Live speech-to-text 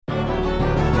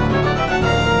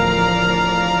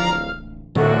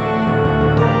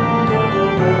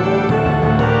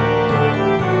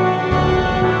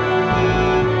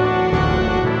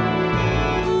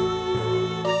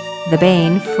the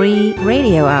Bain Free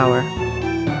Radio Hour.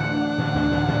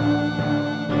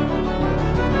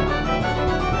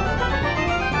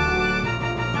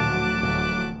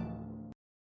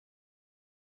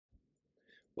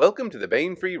 Welcome to the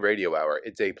Bain Free Radio Hour.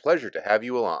 It's a pleasure to have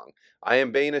you along. I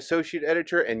am Bain Associate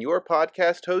Editor and your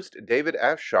podcast host, David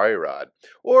Afsharirad.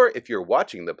 Or if you're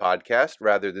watching the podcast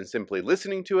rather than simply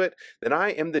listening to it, then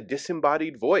I am the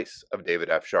disembodied voice of David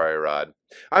Afsharirad.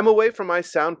 I'm away from my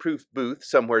soundproof booth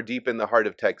somewhere deep in the heart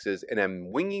of Texas and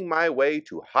am winging my way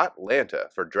to Hotlanta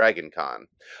for DragonCon.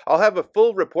 I'll have a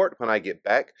full report when I get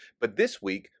back, but this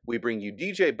week we bring you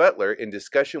DJ Butler in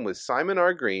discussion with Simon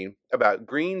R. Green about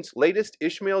Green's latest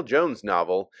Ishmael Jones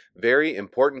novel, Very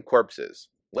Important Corpses.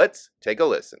 Let's take a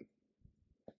listen.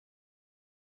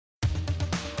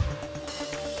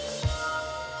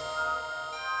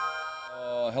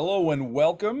 Hello and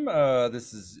welcome.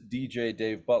 This is DJ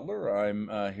Dave Butler.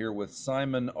 I'm here with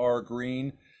Simon R.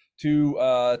 Green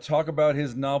to talk about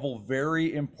his novel,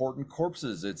 Very Important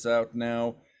Corpses. It's out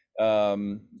now.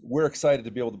 We're excited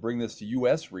to be able to bring this to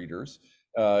U.S. readers.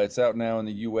 It's out now in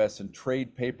the U.S. in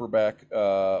trade paperback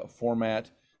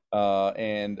format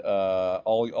and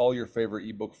all your favorite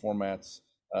ebook formats,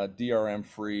 DRM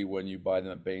free when you buy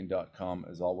them at Bain.com,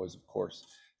 as always, of course.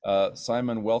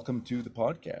 Simon, welcome to the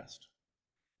podcast.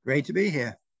 Great to be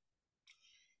here.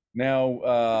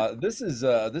 Now, this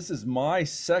is my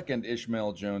second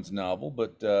Ishmael Jones novel,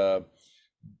 but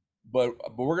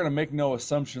we're going to make no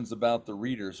assumptions about the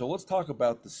reader. So let's talk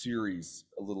about the series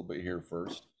a little bit here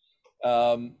first.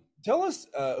 Tell us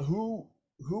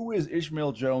who is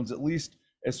Ishmael Jones, at least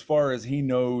as far as he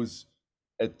knows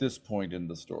at this point in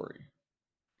the story.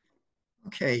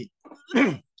 Okay,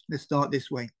 let's start this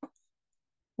way.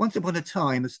 Once upon a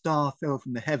time, a star fell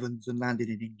from the heavens and landed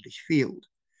in an English field.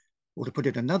 Or to put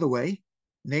it another way,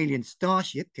 an alien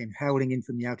starship came howling in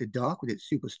from the outer dark with its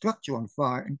superstructure on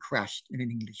fire and crashed in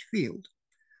an English field.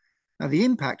 Now, the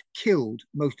impact killed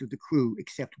most of the crew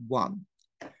except one.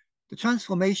 The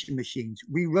transformation machines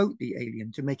rewrote the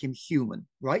alien to make him human,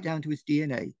 right down to his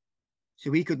DNA,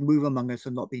 so he could move among us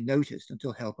and not be noticed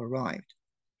until help arrived.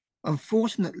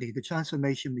 Unfortunately, the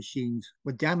transformation machines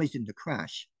were damaged in the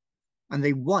crash, and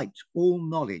they wiped all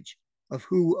knowledge of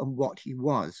who and what he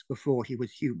was before he was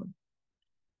human.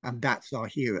 And that's our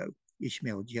hero,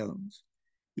 Ishmael Jones.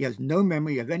 He has no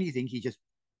memory of anything.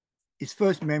 His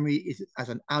first memory is as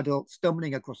an adult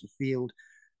stumbling across a field.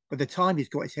 By the time he's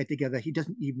got his head together, he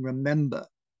doesn't even remember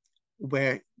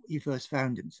where he first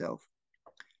found himself.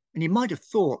 And he might have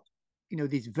thought,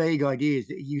 these vague ideas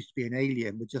that he used to be an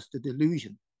alien were just a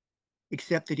delusion,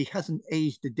 except that he hasn't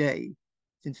aged a day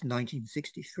since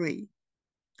 1963.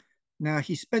 Now,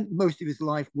 he spent most of his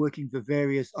life working for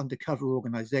various undercover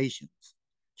organizations,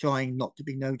 trying not to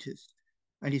be noticed,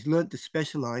 and he's learned to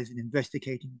specialize in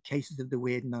investigating cases of the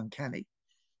weird and uncanny.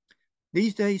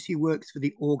 These days, he works for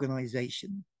the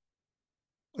Organization,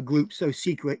 a group so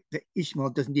secret that Ishmael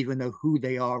doesn't even know who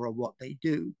they are or what they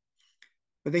do.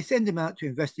 But they send him out to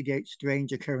investigate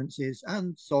strange occurrences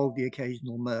and solve the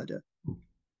occasional murder.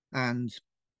 And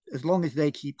as long as they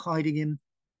keep hiding him,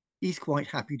 he's quite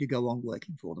happy to go on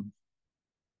working for them.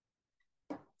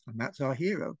 And that's our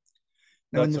hero.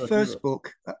 Now, in the first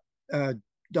book,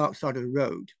 Dark Side of the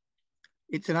Road,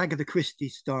 it's an Agatha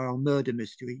Christie-style murder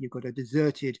mystery. You've got a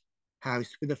deserted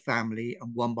house with a family,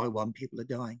 and one by one, people are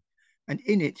dying. And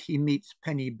in it, he meets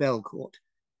Penny Belcourt,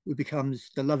 who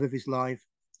becomes the love of his life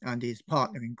and his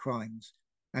partner in crimes.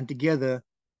 And together,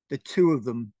 the two of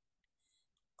them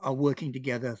are working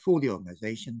together for the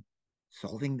organization,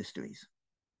 solving mysteries.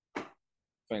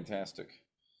 Fantastic.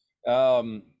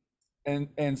 And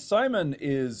Simon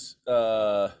is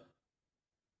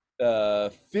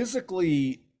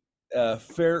physically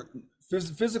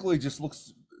physically just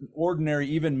looks ordinary,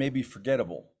 even maybe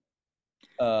forgettable.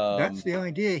 That's the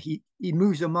idea. He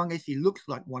moves among us. He looks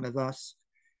like one of us.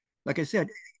 Like I said,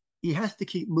 he has to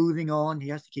keep moving on. He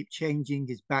has to keep changing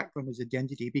his background, his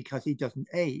identity, because he doesn't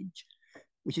age,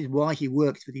 which is why he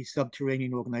works for these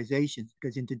subterranean organizations,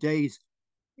 because in today's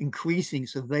increasing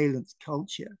surveillance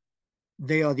culture,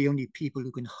 they are the only people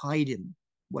who can hide him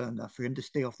well enough for him to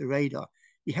stay off the radar.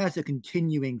 He has a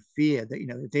continuing fear that,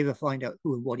 if they ever find out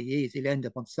who and what he is, he'll end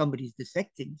up on somebody's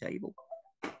dissecting table.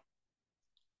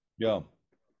 Yeah.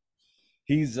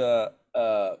 He's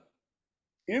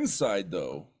inside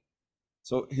though.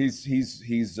 So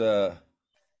he's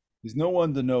no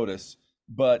one to notice,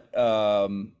 but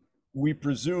we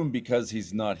presume because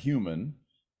he's not human,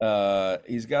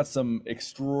 he's got some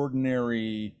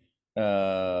extraordinary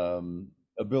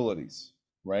abilities,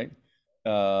 right?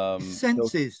 His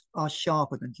senses are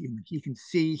sharper than human. He can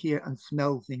see, hear, and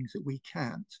smell things that we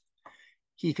can't.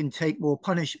 he can take more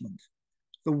punishment.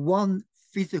 The one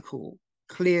physical,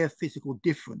 clear physical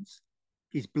difference,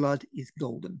 his blood is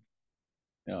golden.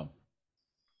 Yeah.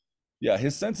 Yeah,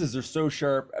 his senses are so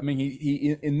sharp. I mean,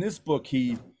 he in this book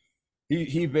he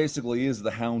basically is the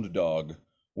hound dog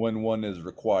when one is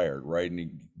required, right? And he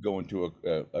go into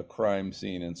a crime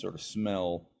scene and sort of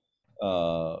smell,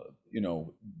 uh, you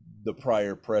know, the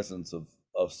prior presence of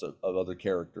other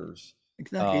characters.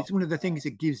 Exactly. Uh, It's one of the things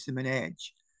that gives him an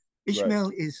edge. right.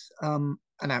 Ishmael is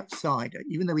an outsider.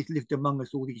 Even though he's lived among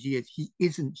us all these years, he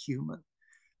isn't human.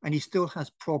 And he still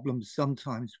has problems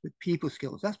sometimes with people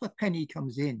skills. That's where Penny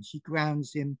comes in. She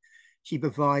grounds him. She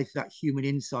provides that human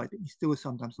insight that he still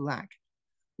sometimes lacks.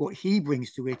 What he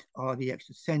brings to it are the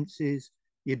extra senses,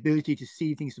 the ability to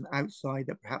see things from outside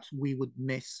that perhaps we would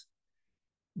miss.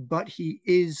 But he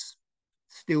is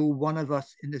still one of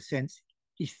us in the sense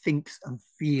he thinks and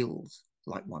feels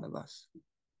like one of us.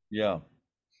 Yeah.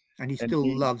 And he And still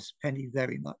loves Penny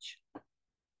very much.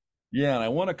 yeah, and I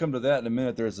want to come to that in a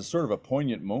minute. There's a sort of a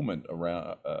poignant moment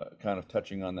around, kind of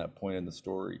touching on that point in the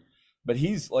story. But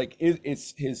he's like,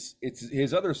 it's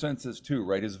his other senses too,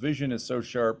 right? His vision is so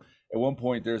sharp. At one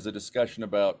point, there's a discussion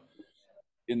about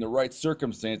in the right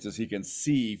circumstances, he can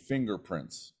see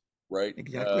fingerprints, right?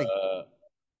 Exactly.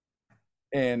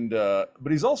 And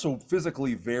but he's also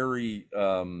physically very,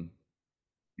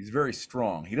 he's very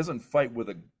strong. He doesn't fight with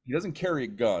a, he doesn't carry a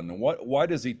gun. And why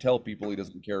does he tell people he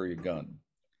doesn't carry a gun?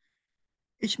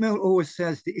 Ishmael always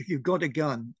says that if you've got a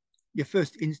gun, your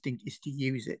first instinct is to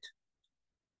use it.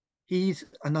 He's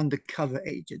an undercover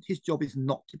agent. His job is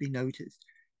not to be noticed.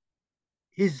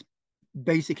 His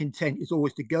basic intent is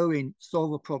always to go in,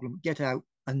 solve a problem, get out,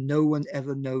 and no one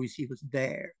ever knows he was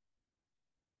there.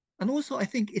 And also, I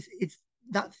think it's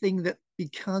that thing that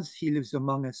because he lives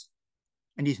among us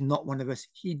and he's not one of us,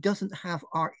 he doesn't have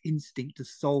our instinct to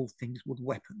solve things with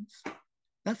weapons.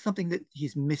 That's something that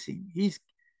he's missing.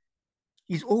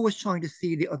 He's always trying to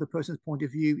see the other person's point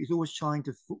of view. He's always trying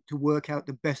to work out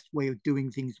the best way of doing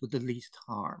things with the least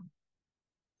harm.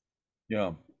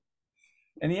 Yeah.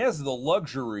 And he has the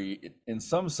luxury, in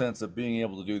some sense, of being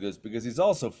able to do this because he's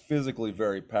also physically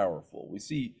very powerful. We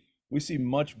see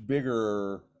much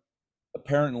bigger,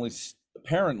 apparently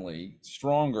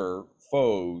stronger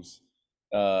foes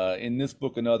in this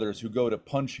book and others who go to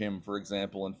punch him, for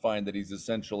example, and find that he's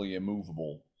essentially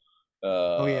immovable.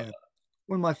 Oh Uh, yeah,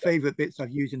 one of my favorite bits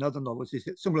I've used in other novels is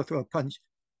that someone will throw a punch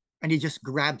and he just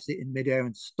grabs it in midair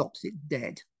and stops it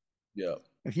dead. yeah,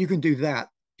 If you can do that,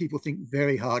 people think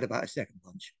very hard about a second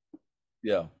punch.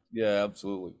 yeah, yeah,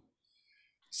 absolutely. But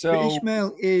So,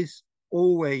 Ishmael is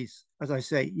always, as I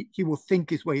say, he will think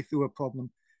his way through a problem.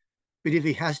 But if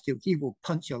he has to, he will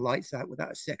punch your lights out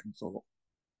without a second thought.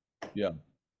 yeah.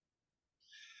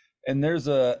 And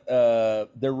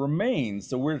there remains.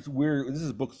 So we're this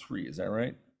is book three, is that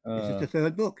right? This is the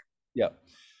third book. Yeah.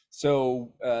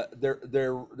 So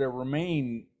there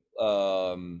remain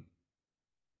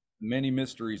many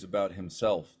mysteries about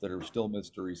himself that are still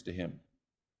mysteries to him.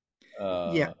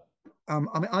 Yeah. Uh,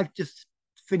 I mean, I've just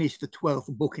finished the 12th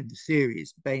book in the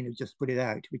series. Bain has just put it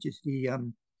out, which is the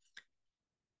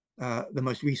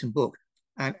most recent book.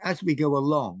 And as we go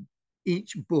along,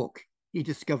 each book he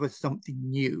discovers something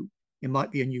new. It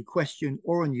might be a new question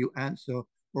or a new answer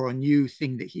or a new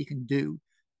thing that he can do.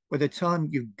 By the time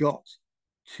you've got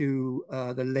to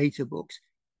the later books,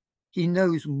 he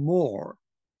knows more,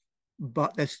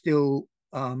 but there's still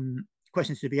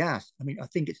questions to be asked. I mean, I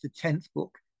think it's the 10th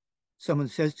book. Someone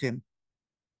says to him,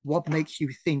 "What makes you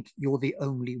think you're the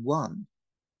only one?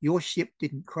 Your ship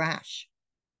didn't crash,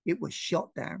 it was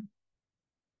shot down."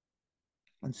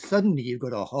 And suddenly you've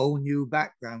got a whole new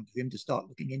background for him to start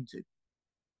looking into.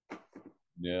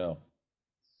 yeah,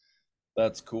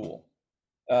 that's cool.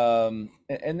 And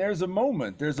there's a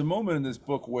moment in this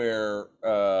book where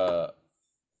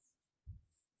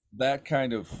that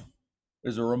kind of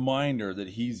there's a reminder that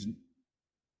he's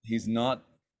not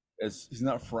he's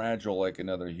not fragile like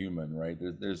another human, right?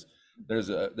 There's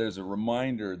a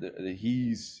reminder that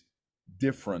he's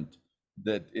different,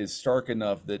 that is stark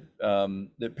enough that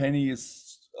that Penny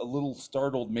is a little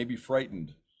startled, maybe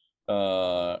frightened,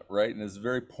 right? And it's a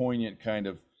very poignant kind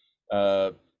of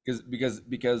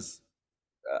because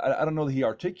I don't know that he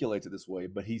articulates it this way,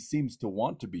 but he seems to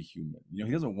want to be human. You know,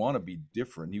 he doesn't want to be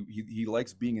different. He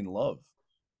likes being in love,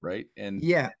 right? And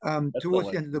Yeah, that's the towards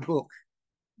the like, end of the book,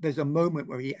 there's a moment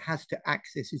where he has to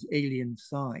access his alien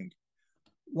side.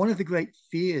 One of the great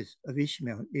fears of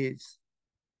Ishmael is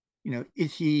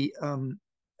he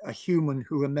a human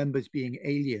who remembers being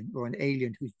alien or an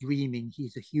alien who's dreaming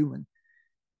he's a human?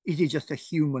 Is he just a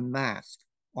human mask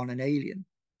on an alien?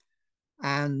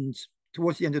 And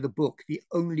towards the end of the book, the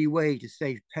only way to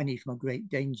save Penny from a great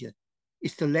danger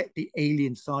is to let the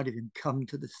alien side of him come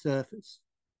to the surface.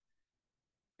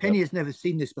 Yep. Penny has never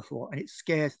seen this before, and it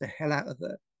scares the hell out of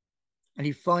her. And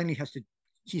he finally has to,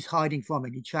 she's hiding from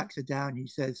him. He tracks her down. He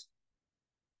says,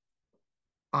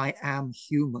 I am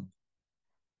human,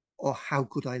 or how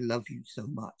could I love you so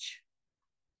much?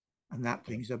 And that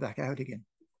brings her back out again.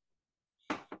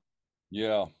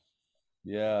 Yeah.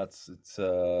 Yeah, it's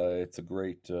a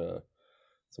great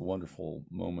it's a wonderful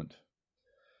moment.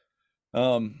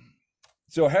 Um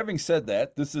so having said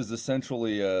that, this is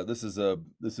essentially this is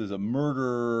a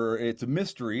murder. It's a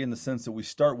mystery in the sense that we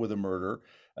start with a murder,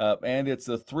 and it's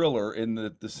a thriller in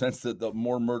the sense that the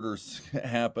more murders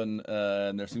happen,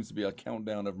 and there seems to be a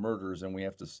countdown of murders, and we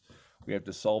have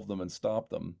to solve them and stop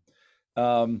them.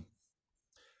 Um,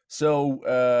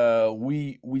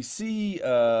 we see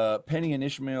Penny and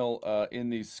Ishmael in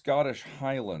the Scottish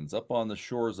Highlands up on the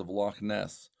shores of Loch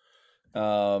Ness,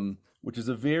 which is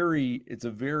a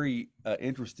very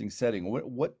interesting setting.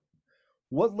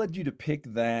 What led you to pick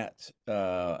that?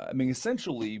 I mean,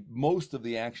 essentially, most of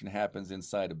the action happens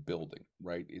inside a building,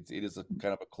 right? It is a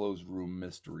kind of a closed room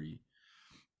mystery.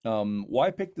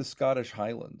 Why pick the Scottish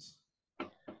Highlands?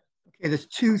 Okay, there's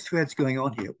two threads going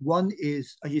on here. One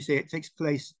is, as you say, it takes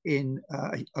place in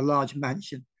a large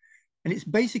mansion. And it's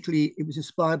basically, it was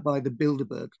inspired by the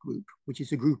Bilderberg Group, which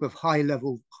is a group of high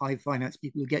level, high finance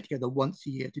people who get together once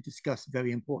a year to discuss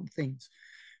very important things.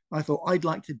 I thought I'd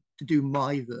like to do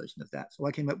my version of that. So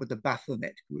I came up with the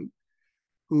Baphomet Group,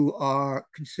 who are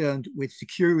concerned with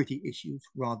security issues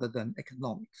rather than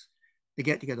economics. They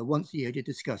get together once a year to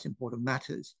discuss important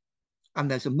matters. And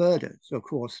there's a murder. So, of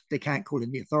course, they can't call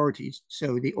in the authorities.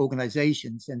 So the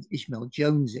organization sends Ishmael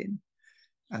Jones in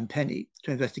and Penny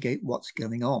to investigate what's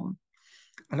going on.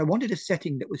 And I wanted a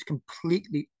setting that was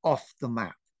completely off the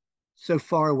map, so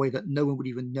far away that no one would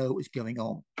even know what was going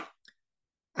on.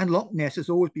 And Loch Ness has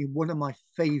always been one of my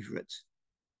favorite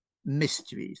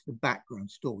mysteries, the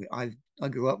background story. I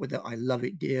grew up with it. I love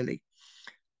it dearly.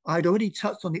 I'd already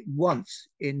touched on it once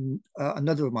in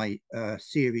another of my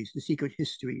series, the Secret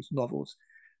Histories novels,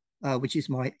 which is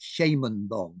my Shaman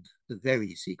Bond, the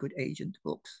very secret agent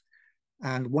books.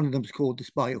 And one of them is called The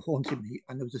Spy Who Haunted Me.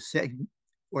 And there was a segment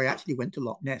where I actually went to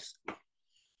Loch Ness.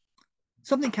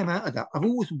 Something came out of that. I've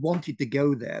always wanted to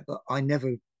go there, but I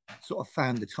never sort of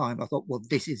found the time. I thought, well,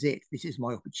 this is it. This is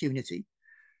my opportunity.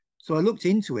 So I looked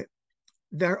into it.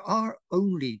 There are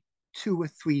only two or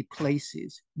three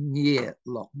places near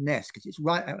Loch Ness because it's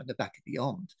right out at the back of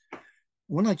beyond.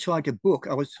 When I tried to book,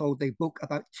 I was told they book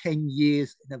about 10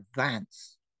 years in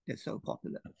advance. They're so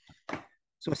popular.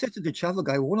 So I said to the travel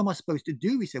guy, well, what am I supposed to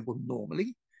do? He said, well,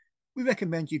 normally we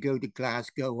recommend you go to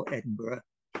Glasgow or Edinburgh,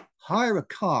 hire a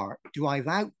car, drive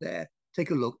out there,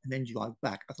 take a look, and then drive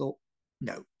back. I thought,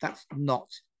 no, that's not,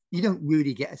 you don't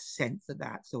really get a sense of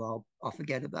that. So I'll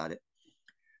forget about it.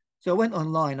 So I went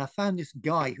online. I found this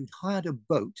guy who'd hired a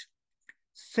boat,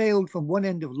 sailed from one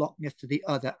end of Loch Ness to the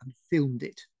other, and filmed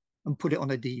it and put it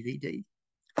on a DVD.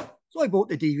 So I bought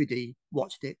the DVD,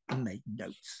 watched it, and made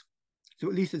notes. So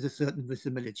at least there's a certain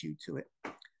verisimilitude to it.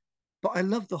 But I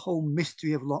love the whole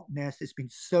mystery of Loch Ness. There's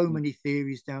been so many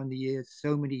theories down the years,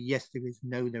 so many yes, there is,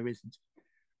 no, there isn't.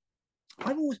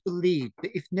 I've always believed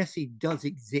that if Nessie does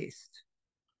exist,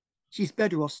 she's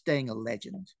better off staying a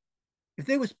legend. If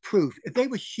there was proof, if they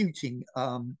were shooting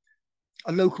a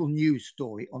local news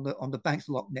story on the banks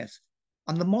of Loch Ness,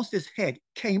 and the monster's head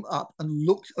came up and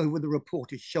looked over the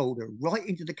reporter's shoulder right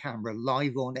into the camera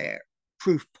live on air,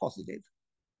 proof positive.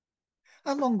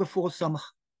 How long before some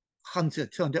hunter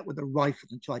turned up with a rifle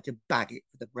and tried to bag it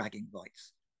for the bragging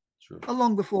rights? Sure. How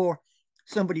long before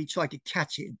somebody tried to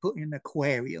catch it and put it in an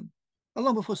aquarium? How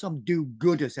long before some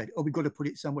do-gooder said, oh, we've got to put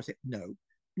it somewhere? I said, no,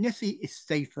 Nessie is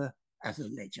safer as a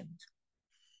legend.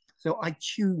 So I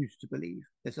choose to believe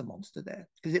there's a monster there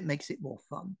because it makes it more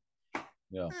fun.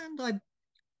 Yeah. And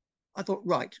I thought,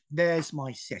 right, there's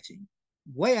my setting.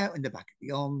 Way out in the back of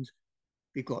beyond,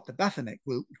 we've got the Baphomet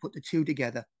group, we put the two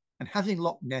together, and having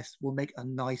Loch Ness will make a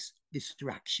nice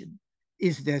distraction.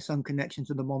 Is there some connection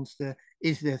to the monster?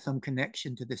 Is there some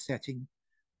connection to the setting?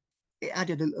 It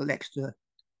added a little extra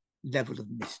level of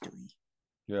mystery.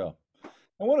 Yeah.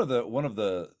 And one of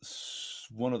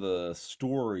the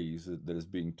stories that is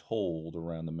being told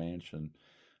around the mansion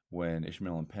when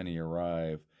Ishmael and Penny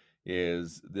arrive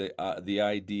is the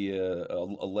idea,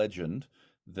 a legend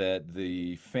that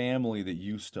the family that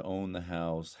used to own the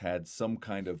house had some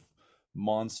kind of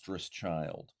monstrous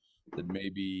child that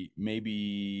maybe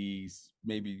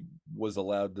was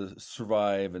allowed to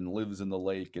survive and lives in the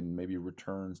lake and maybe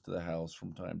returns to the house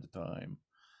from time to time.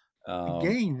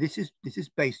 Again, this is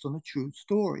based on a true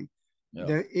story. Yeah.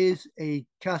 There is a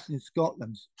castle in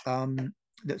Scotland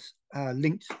that's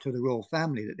linked to the royal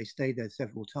family that they stayed there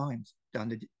several times down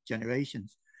the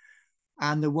generations.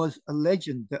 And there was a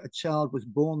legend that a child was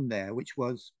born there, which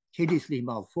was hideously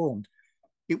malformed.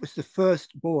 It was the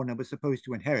firstborn and was supposed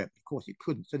to inherit. Of course, it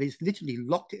couldn't. So they just literally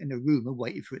locked it in a room and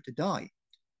waited for it to die.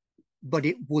 But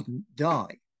it wouldn't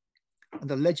die. And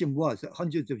the legend was that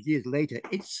hundreds of years later,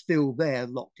 it's still there,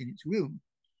 locked in its room.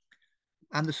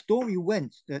 And the story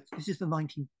went that this is the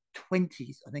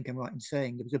 1920s, I think I'm right in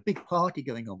saying. There was a big party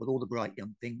going on with all the bright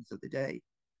young things of the day.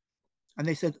 And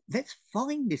they said, let's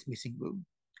find this missing room.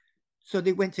 So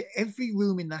they went to every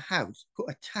room in the house, put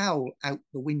a towel out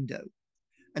the window,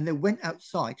 and they went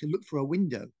outside to look for a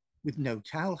window with no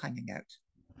towel hanging out.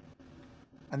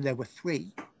 And there were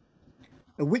three.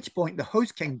 At which point the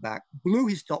host came back, blew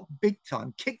his top big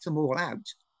time, kicked them all out,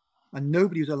 and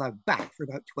nobody was allowed back for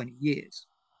about 20 years.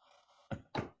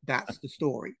 That's the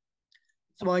story.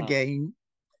 So again,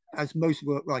 as most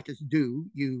writers do,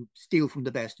 you steal from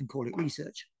the best and call it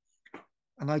research.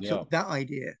 And I took that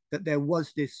idea that there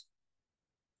was this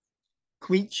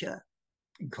creature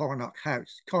in Coronach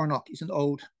House. Coronach is an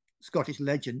old Scottish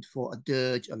legend for a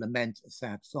dirge, a lament, a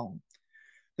sad song.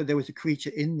 That there was a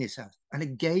creature in this house. And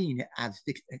again, it adds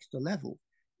this extra level.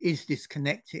 Is this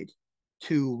connected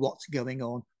to what's going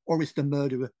on? Or is the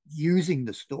murderer using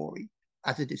the story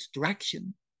as a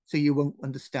distraction so you won't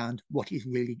understand what he's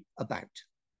really about?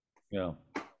 Yeah.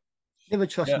 Never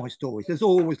trust my stories. There's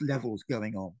always levels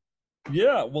going on.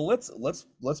 Yeah, well, let's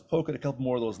poke at a couple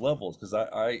more of those levels because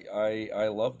I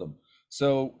love them.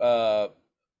 So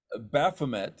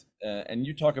Baphomet, and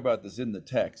you talk about this in the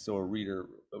text, so a reader,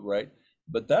 right?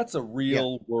 But that's a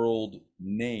real world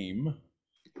name.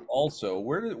 Also,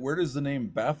 where does the name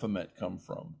Baphomet come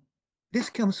from? This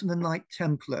comes from the Knight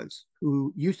Templars,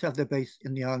 who used to have their base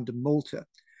in the island of Malta.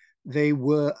 They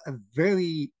were a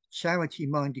very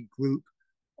charity-minded group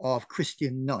of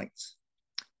Christian knights.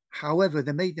 However,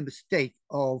 they made the mistake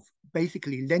of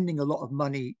basically lending a lot of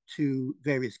money to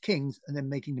various kings and then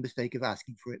making the mistake of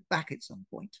asking for it back at some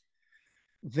point.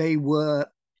 They were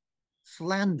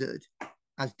slandered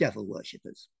as devil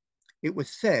worshippers. It was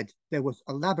said there was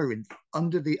a labyrinth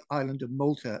under the island of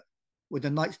Malta where the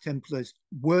Knights Templars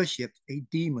worshipped a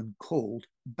demon called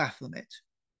Baphomet.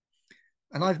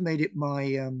 And I've made it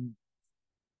my,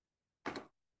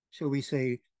 shall we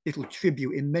say, little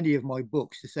tribute in many of my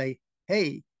books to say,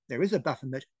 hey, there is a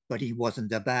Baphomet, but he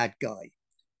wasn't a bad guy.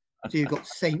 So you've got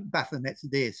Saint Baphomet's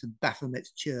this and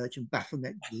Baphomet's church and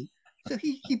Baphomet group. So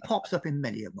he pops up in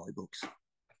many of my books.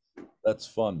 That's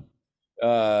fun.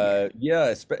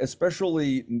 Yeah,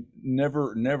 especially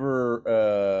never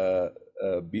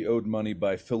be owed money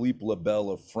by Philippe le Bel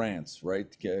of France, right?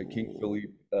 King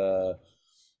Philippe. Or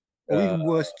even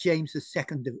worse, James II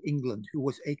of England, who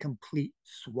was a complete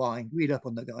swine. Read up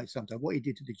on the guy sometime. What he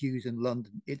did to the Jews in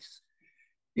London.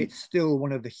 It's still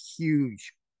one of the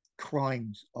huge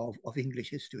crimes of English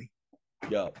history.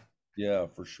 Yeah,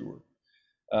 for sure.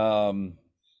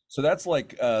 So that's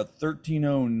like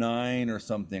 1309 or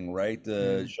something, right?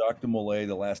 Jacques de Molay,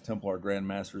 the last Templar Grand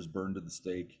Master, is burned to the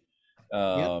stake.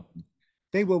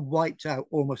 They were wiped out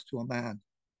almost to a man.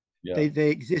 Yeah. They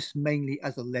exist mainly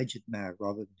as a legend now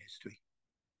rather than history.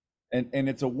 And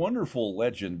it's a wonderful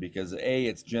legend because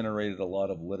it's generated a lot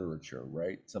of literature,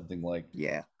 right? Something like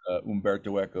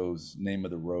Umberto Eco's Name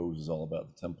of the Rose is all about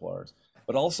the Templars,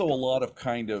 but also a lot of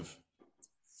kind of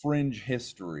fringe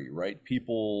history, right?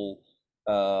 People,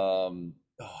 I'm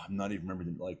not even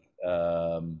remembering, like,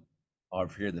 I'm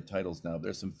forgetting the titles now.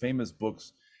 There's some famous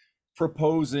books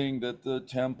proposing that the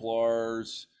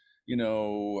Templars,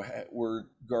 were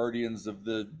guardians of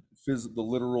the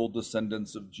literal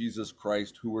descendants of Jesus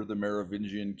Christ, who were the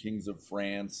Merovingian kings of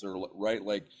France, or right,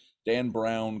 like Dan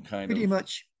Brown kind Pretty of. Pretty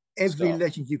much every stuff.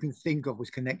 legend you can think of was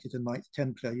connected to Knights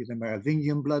Templar. You have the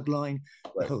Merovingian bloodline,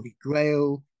 the Holy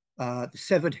Grail, the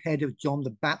severed head of John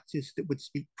the Baptist that would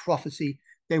speak prophecy.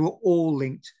 They were all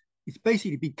linked. It's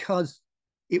basically because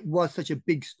it was such a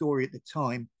big story at the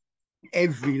time,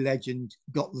 every legend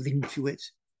got linked to it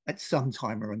at some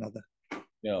time or another.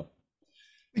 Yeah.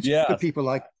 Which for people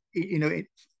like,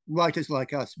 writers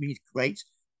like us means great.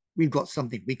 We've got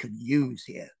something we can use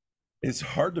here. It's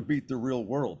hard to beat the real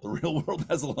world. The real world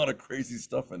has a lot of crazy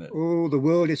stuff in it. Oh, the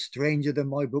world is stranger than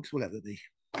my books will ever be.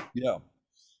 Yeah.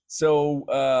 So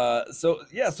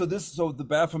the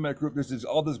Baphomet group, there's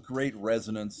all this great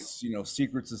resonance,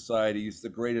 secret societies, the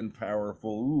great and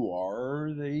powerful. Ooh,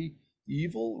 are they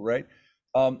evil? Right.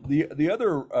 The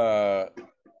other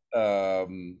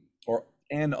or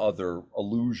an other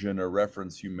allusion or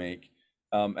reference you make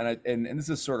And this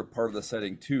is sort of part of the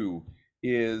setting too,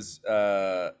 is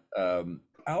Aleister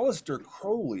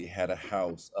Crowley had a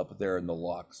house up there in the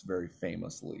Lochs very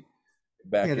famously Yeah,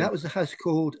 back in that was a house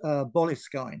called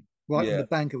Boleskine, right on yeah the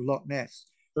bank of Loch Ness,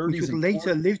 which 30s was and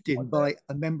later 40s, lived in like that. by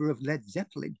a member of Led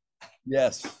Zeppelin.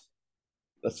 Yes,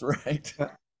 that's right. Uh,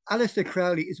 Aleister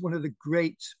Crowley is one of the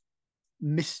great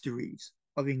mysteries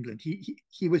of England.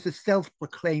 He was a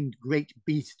self-proclaimed great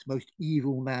beast, most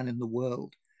evil man in the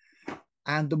world.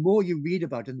 And the more you read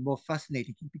about him, the more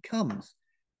fascinating he becomes.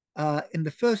 In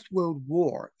the First World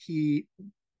War, he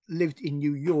lived in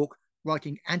New York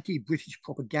writing anti-British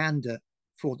propaganda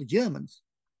for the Germans.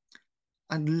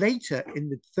 And later in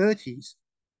the 30s,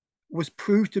 was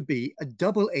proved to be a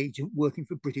double agent working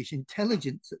for British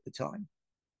intelligence at the time.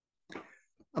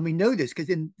 And we know this because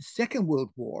in the Second World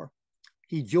War,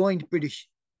 he joined British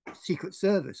Secret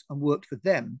Service and worked for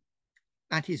them.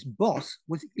 And his boss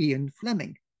was Ian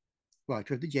Fleming,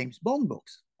 writer of the James Bond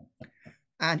books.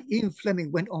 And Ian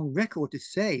Fleming went on record to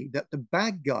say that the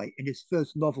bad guy in his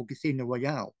first novel, Casino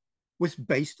Royale, was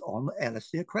based on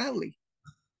Aleister Crowley.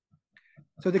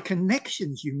 So the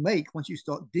connections you make once you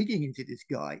start digging into this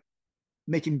guy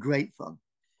make him great fun.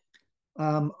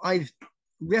 I've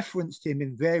referenced him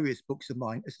in various books of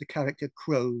mine as the character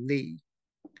Crow Lee,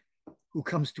 who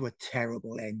comes to a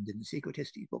terrible end in the Secret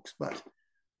History books. But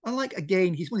I like,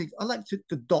 again, he's one of, I like to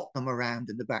dot them around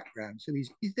in the background. So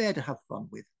he's there to have fun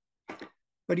with.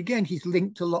 But again, he's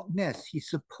linked to Loch Ness.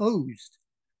 He's supposed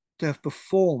to have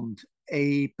performed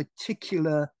a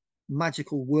particular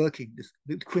magical working,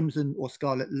 the Crimson or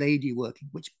Scarlet Lady working,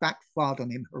 which backfired on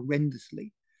him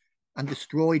horrendously and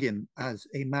destroyed him as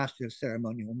a master of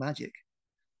ceremonial magic.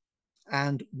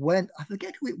 And when I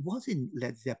forget who it was in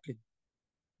Led Zeppelin,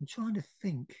 I'm trying to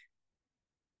think.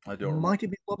 I don't remember. Might have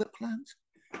been Robert Plant,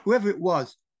 whoever it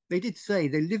was. They did say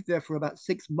they lived there for about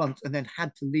 6 months and then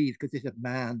had to leave because they said,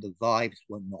 "Man, the vibes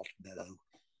were not mellow,"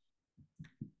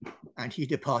 and he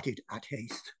departed at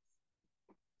haste.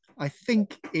 I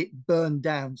think it burned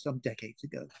down some decades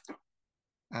ago,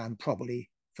 and probably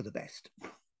for the best.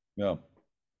 Yeah.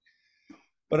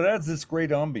 But it adds this great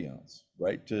ambiance,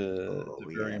 right, to Oh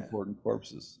very yeah, important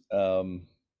corpses. All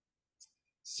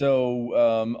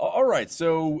right.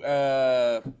 So,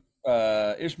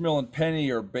 Ishmael and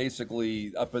Penny are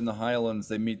basically up in the Highlands.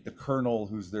 They meet the colonel,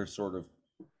 who's their sort of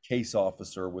case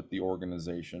officer with the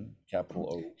organization, capital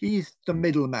O. he's the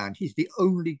middleman. He's the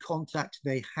only contact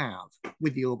they have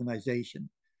with the organization.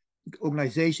 The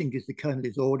organization gives the colonel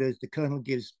his orders. The colonel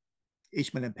gives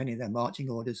Ishmael and Penny their marching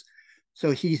orders.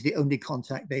 So he's the only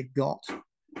contact they've got.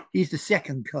 He's the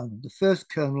second colonel. The first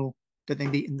colonel that they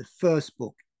meet in the first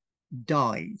book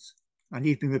dies, and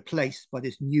he's been replaced by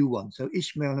this new one. So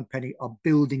Ishmael and Penny are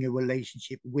building a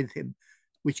relationship with him,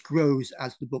 which grows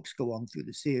as the books go on through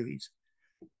the series.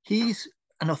 He's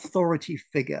an authority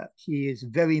figure. He is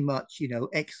very much,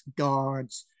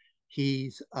 ex-guards.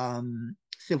 He's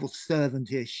civil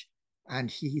servantish,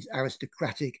 and he's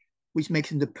aristocratic, which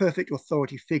makes him the perfect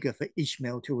authority figure for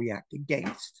Ishmael to react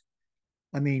against.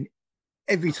 I mean,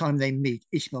 every time they meet,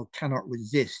 Ishmael cannot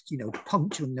resist,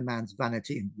 puncturing the man's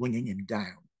vanity and bringing him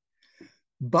down.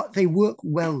 But they work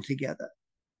well together.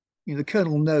 The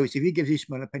colonel knows if he gives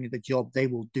Ishmael a penny the job, they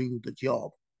will do the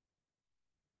job.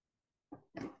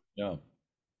 Yeah.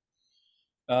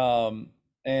 So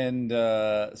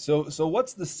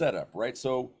what's the setup, right?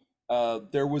 So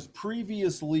there was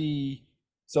previously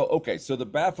so the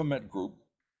Baphomet group,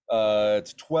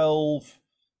 it's 12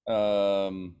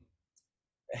 um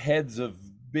heads of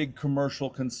big commercial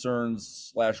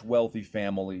concerns slash wealthy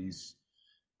families.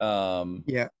 Um,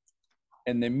 Yeah,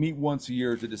 and they meet once a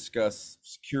year to discuss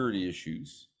security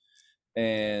issues yeah,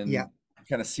 and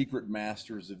kind of secret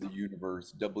masters of the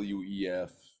universe,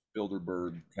 WEF,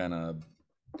 Bilderberg kind of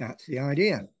that's the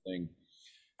idea. thing.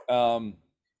 Um,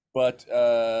 but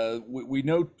we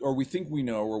know, or we think we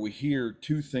know, or we hear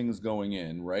two things going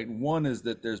in, right? One is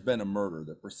that there's been a murder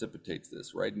that precipitates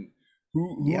this, right? And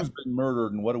Yeah. who's been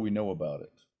murdered, and what do we know about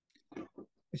it?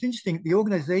 It's interesting. The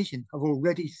organization have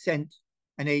already sent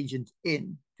an agent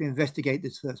in to investigate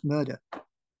this first murder,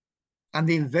 and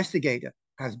the investigator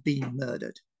has been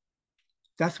murdered.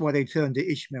 That's why they turned to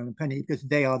Ishmael and Penny, because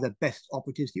they are the best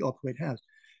operatives the operate has.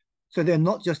 So they're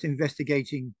not just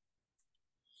investigating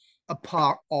a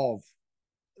part of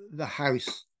the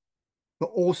house, but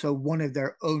also one of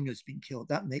their owners being killed.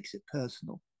 That makes it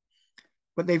personal.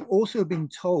 But they've also been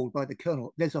told by the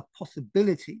colonel there's a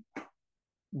possibility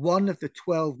one of the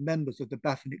 12 members of the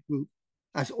Baphomet group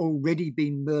has already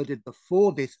been murdered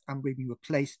before this and will be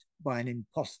replaced by an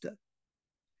imposter.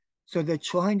 So they're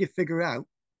trying to figure out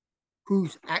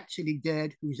who's actually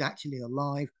dead, who's actually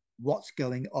alive, what's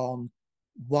going on,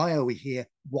 why are we here,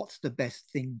 what's the best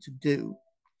thing to do.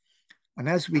 And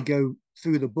as we go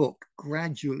through the book,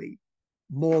 gradually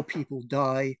more people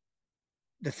die,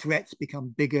 the threats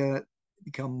become bigger,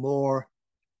 become more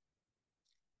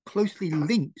closely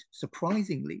linked,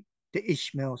 surprisingly, to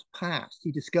Ishmael's past.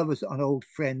 He discovers that an old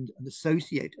friend and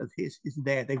associate of his is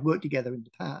there. They've worked together in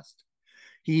the past.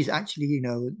 He's actually,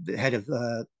 the head of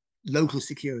local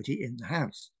security in the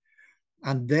house.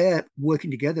 And they're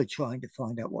working together trying to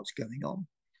find out what's going on.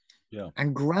 Yeah.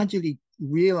 And gradually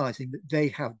realizing that they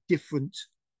have different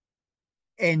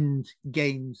end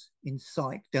games in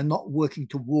sight. They're not working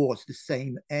towards the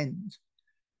same end.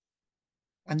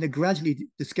 And they're gradually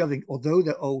discovering, although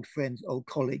they're old friends, old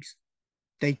colleagues,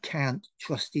 they can't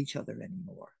trust each other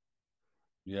anymore.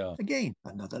 Yeah. Again,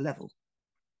 another level.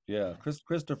 Yeah.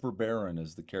 Christopher Barron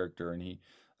is the character, and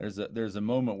there's a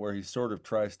moment where he sort of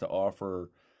tries to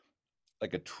offer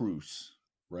like a truce,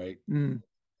 right? Mm,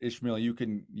 Ishmael, you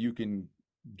can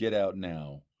get out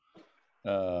now.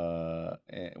 And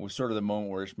it was sort of the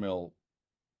moment where Ishmael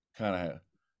kind of,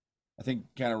 I think,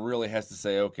 kind of really has to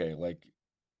say, okay, like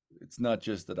it's not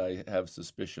just that I have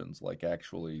suspicions. Like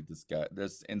actually,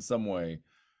 this in some way,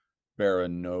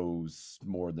 Baron knows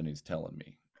more than he's telling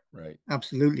me, right?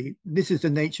 absolutely. This is the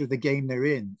nature of the game they're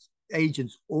in.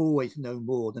 Agents always know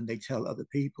more than they tell other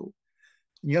people.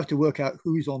 And you have to work out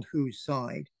who's on whose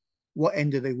side, what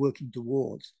end are they working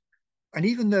towards. And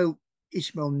even though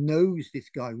Ishmael knows this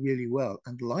guy really well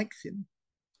and likes him,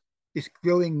 this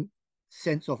growing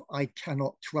sense of I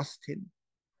cannot trust him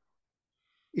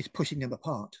is pushing them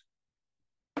apart.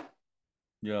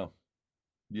 Yeah,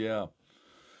 yeah,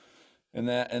 and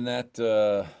that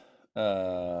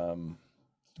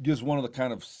gives one of the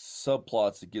kind of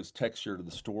subplots that gives texture to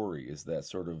the story is that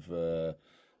sort of the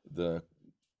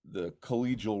the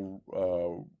collegial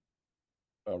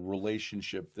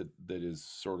relationship that is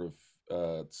sort of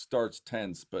starts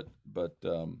tense, but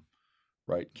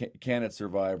right, can it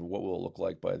survive, or what will it look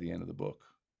like by the end of the book?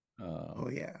 Oh,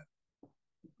 Um, yeah.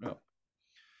 yeah.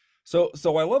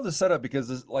 So I love the setup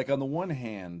because like on the one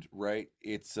hand, right,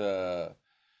 it's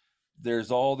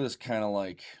there's all this kind of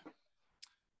like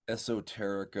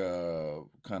esoteric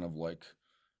kind of like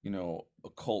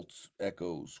occult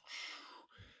echoes.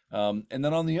 And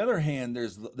then on the other hand,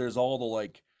 there's all the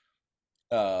like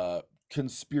uh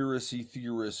conspiracy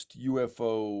theorist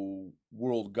UFO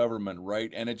world government,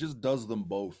 right? And it just does them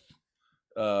both.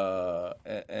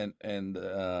 And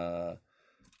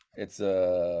it's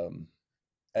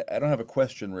I don't have a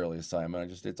question really, Simon.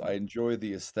 I enjoy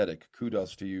the aesthetic.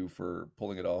 Kudos to you for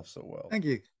pulling it off so well. Thank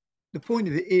you. The point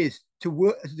of it is to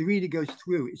work as the reader goes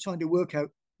through, it's trying to work out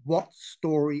what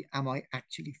story am I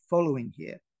actually following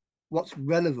here? What's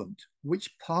relevant?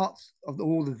 Which parts of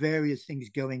all the various things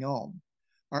going on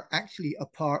are actually a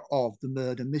part of the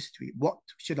murder mystery? What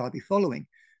should I be following?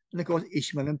 And of course,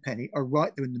 Ishmael and Penny are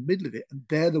right there in the middle of it, and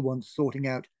they're the ones sorting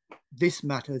out this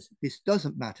matters, this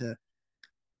doesn't matter,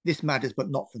 this matters,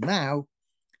 but not for now.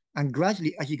 And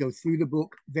gradually, as you go through the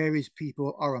book, various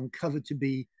people are uncovered to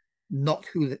be not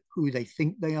who they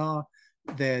think they are.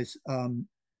 There's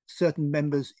certain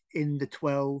members in the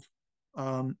 12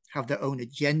 have their own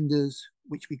agendas,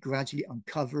 which we gradually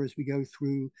uncover as we go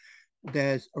through.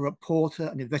 There's a reporter,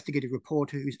 an investigative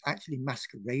reporter, who's actually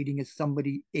masquerading as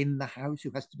somebody in the house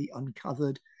who has to be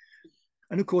uncovered.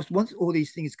 And of course, once all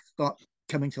these things start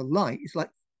coming to light, it's like,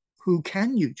 who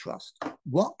can you trust?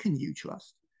 What can you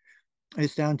trust? And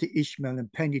it's down to Ishmael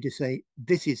and Penny to say,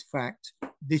 this is fact,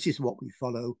 this is what we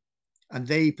follow. And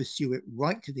they pursue it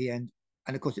right to the end.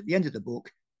 And of course, at the end of the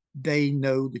book, they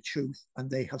know the truth and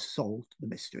they have solved the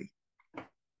mystery.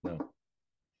 No.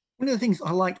 One of the things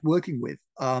I liked working with,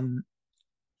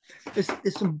 there's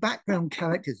some background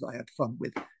characters I had fun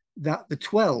with, that the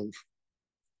 12,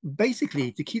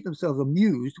 basically to keep themselves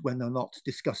amused when they're not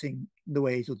discussing the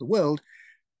ways of the world,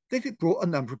 they've brought a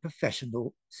number of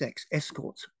professional sex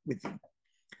escorts with them.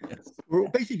 Yes. Were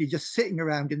basically just sitting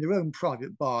around in their own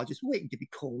private bar, just waiting to be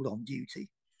called on duty.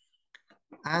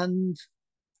 And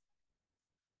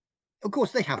of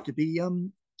course, they have to be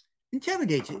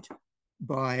interrogated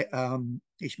by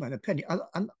Ishmael and Penny.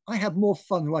 And I have more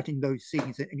fun writing those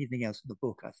scenes than anything else in the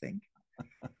book, I think.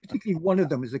 Particularly one of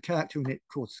them is a character in it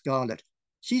called Scarlett.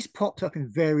 She's popped up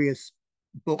in various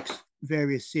books,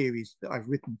 various series that I've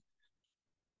written.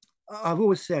 I've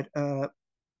always said,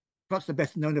 perhaps the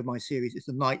best known of my series is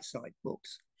the Nightside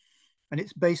books. And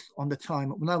it's based on the time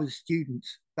when I was a student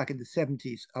back in the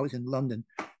 70s. I was in London.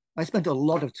 I spent a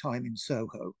lot of time in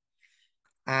Soho.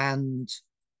 And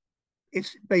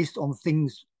it's based on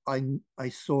things I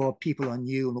saw, people I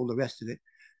knew, and all the rest of it.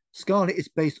 Scarlet is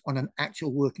based on an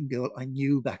actual working girl I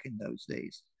knew back in those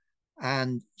days.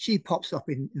 And she pops up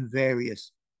in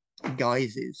various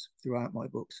guises throughout my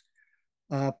books.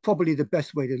 Probably the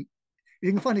best way to,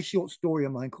 you can find a short story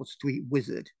of mine called Street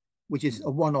Wizard, which is a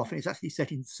one off and it's actually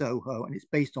set in Soho and it's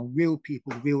based on real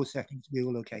people, real settings,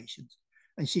 real locations.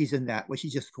 And she's in that, where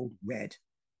she's just called Red,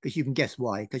 because you can guess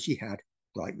why, because she had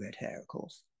bright red hair, of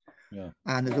course. Yeah.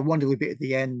 And there's a wonderful bit at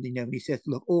the end, when he says,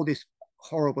 look, all this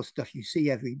horrible stuff you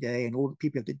see every day and all the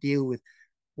people have to deal with,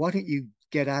 why don't you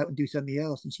get out and do something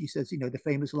else? And she says, the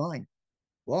famous line,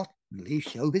 what? Leave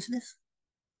show business?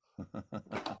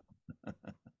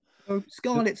 So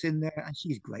Scarlett's in there and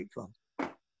she's great fun.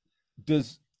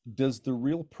 Does the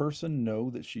real person know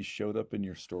that she showed up in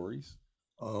your stories?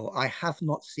 Oh, I have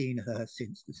not seen her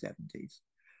since the 70s.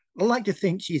 I like to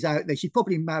think she's out there. She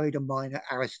probably married a minor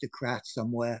aristocrat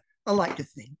somewhere. I like to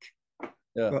think.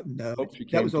 Yeah. But no, Hope she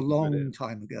that came was a to the good long end.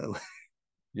 time ago.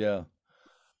 Yeah.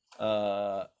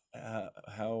 How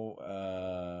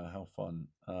fun.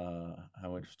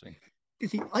 How interesting. You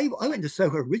see, I went to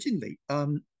Soho originally.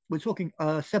 We're talking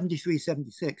 73,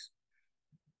 76.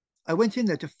 I went in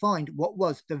there to find what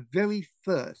was the very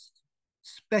first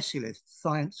specialist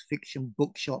science fiction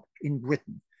bookshop in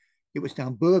Britain. It was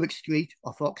down Berwick Street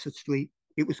off Oxford Street.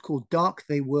 It was called Dark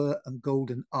They Were and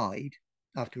Golden Eyed,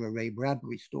 after a Ray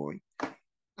Bradbury story.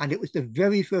 And it was the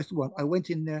very first one. I went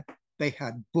in there. They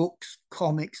had books,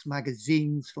 comics,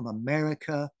 magazines from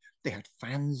America. They had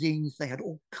fanzines. They had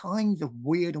all kinds of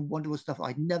weird and wonderful stuff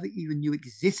I never even knew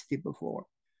existed before.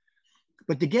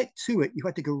 But to get to it, you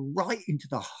had to go right into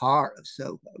the heart of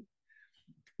Soho,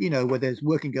 where there's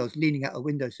working girls leaning out a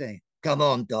window saying, come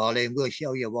on, darling, we'll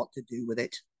show you what to do with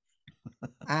it.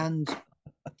 And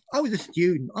I was a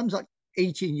student. I was like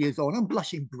 18 years old. I'm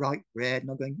blushing bright red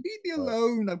and I'm going, leave me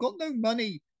alone. I've got no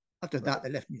money. After that, they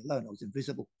left me alone. I was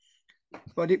invisible.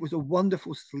 But it was a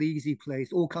wonderful, sleazy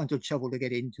place, all kinds of trouble to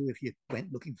get into if you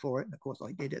went looking for it. And of course,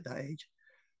 I did at that age.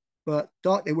 But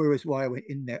Dark They Were is why I went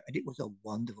in there, and it was a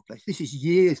wonderful place. This is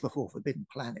years before Forbidden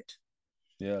Planet.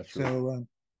 Yeah, sure. So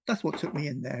that's what took me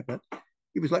in there. But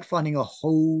it was like finding a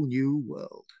whole new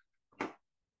world.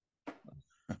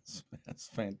 That's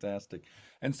fantastic.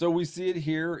 And so we see it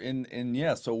here in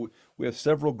so we have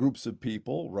several groups of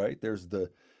people, right? There's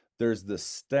the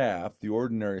staff, the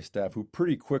ordinary staff, who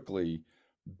pretty quickly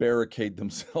barricade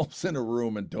themselves in a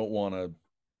room and don't want to.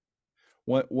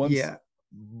 Once Yeah.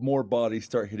 more bodies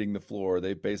start hitting the floor,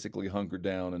 they basically hunker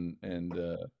down and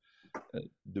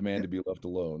demand to be left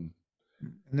alone.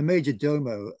 And the major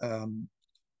domo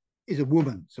is a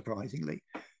woman, surprisingly.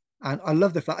 And I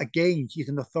love the fact, again, she's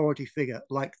an authority figure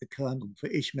like the Colonel for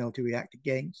Ishmael to react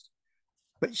against.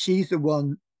 But she's the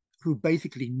one who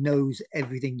basically knows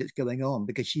everything that's going on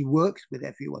because she works with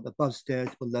everyone above stairs,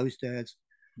 below stairs.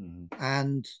 Mhm.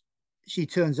 And she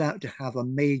turns out to have a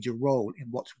major role in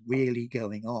what's really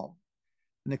going on.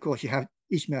 And of course,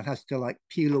 Ishmael has to like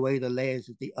peel away the layers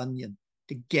of the onion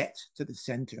to get to the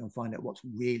center and find out what's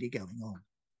really going on.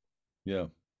 Yeah.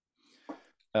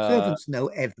 Servants know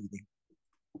everything.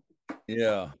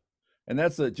 Yeah. And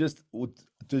that's just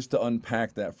to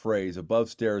unpack that phrase, above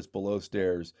stairs, below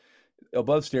stairs.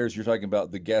 Above stairs, you're talking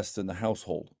about the guests in the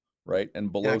household, right?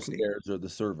 And below Exactly. stairs are the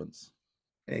servants.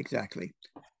 Exactly.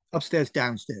 Upstairs,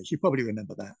 downstairs. You probably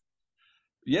remember that.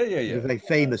 Yeah, It was a very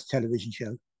famous television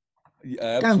show.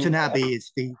 Downton absolutely. Abbey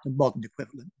is the modern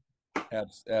equivalent.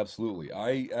 Absolutely.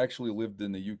 I actually lived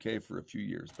in the UK for a few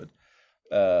years, but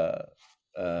uh,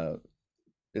 uh,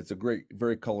 it's a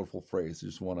very colorful phrase. I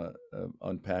just want to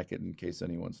unpack it in case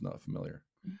anyone's not familiar.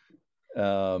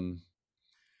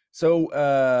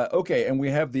 Okay, and we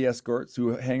have the escorts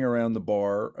who hang around the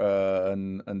bar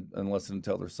unless and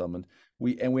until they're summoned.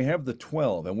 We have the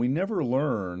 12, and we never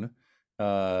learn.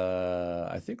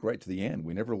 I think right to the end,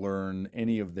 we never learn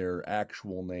any of their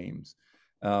actual names.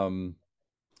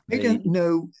 They don't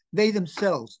know. They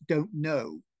themselves don't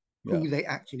know who Yeah. they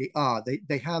actually are.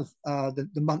 They have the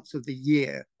months of the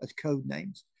year as code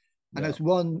names, and Yeah. as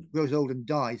one grows old and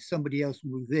dies, somebody else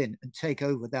will move in and take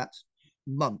over that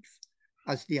month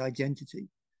as the identity.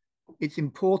 It's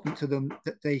important to them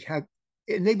that they have.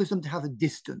 It enables them to have a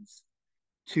distance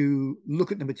to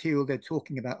look at the material they're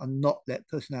talking about and not let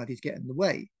personalities get in the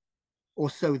way, or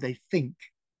so they think.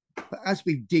 But as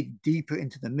we dig deeper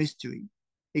into the mystery,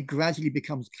 it gradually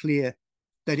becomes clear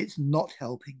that it's not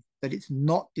helping, that it's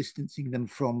not distancing them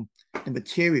from the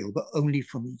material, but only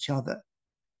from each other.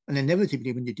 And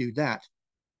inevitably, when you do that,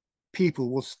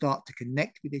 people will start to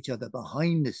connect with each other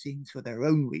behind the scenes for their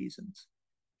own reasons.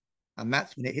 And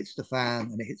that's when it hits the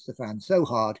fan, and it hits the fan so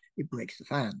hard, it breaks the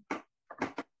fan.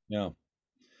 Yeah.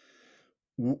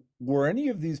 Were any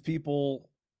of these people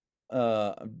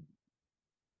uh,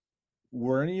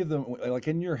 were any of them like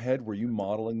in your head? Were you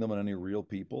modeling them on any real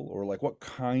people, or like what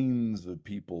kinds of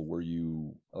people were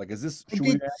you like? Is this I should we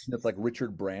did. imagine it's like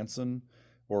Richard Branson,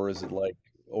 or is it like,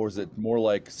 or is it more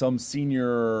like some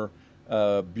senior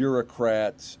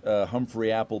bureaucrat,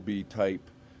 Humphrey Appleby type,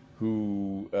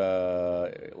 who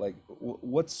like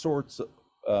what sorts?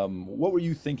 What were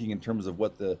you thinking in terms of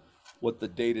what the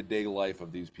day-to-day life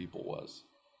of these people was?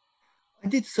 I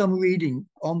did some reading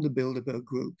on the Bilderberg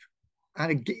group,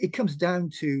 and it comes down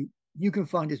to you can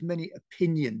find as many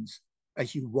opinions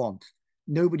as you want.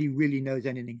 Nobody really knows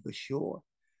anything for sure.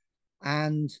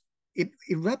 And it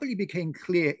rapidly became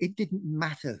clear it didn't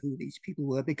matter who these people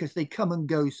were because they come and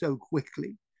go so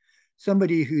quickly.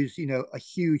 Somebody who's, a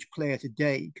huge player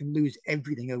today can lose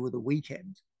everything over the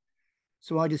weekend.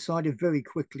 So I decided very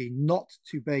quickly not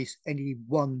to base any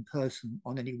one person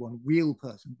on any one real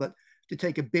person, but to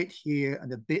take a bit here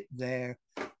and a bit there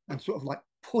and sort of like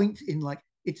point in like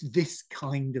it's this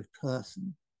kind of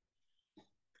person.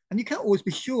 And you can't always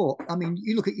be sure. I mean,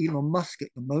 you look at Elon Musk at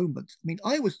the moment. I mean,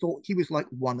 I always thought he was like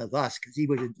one of us because he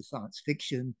was into science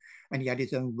fiction and he had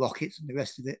his own rockets and the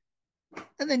rest of it.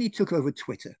 And then he took over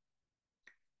Twitter.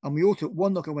 And we all took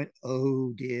one look and went,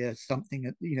 oh dear, something,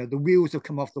 the wheels have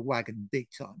come off the wagon big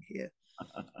time here.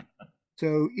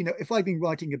 So, if I'd been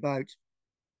writing about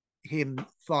him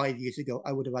 5 years ago,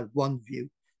 I would have had one view.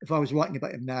 If I was writing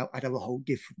about him now, I'd have a whole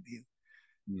different view.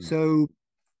 Hmm. So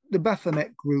the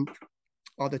Baphomet group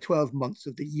are the 12 months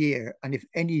of the year. And if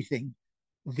anything,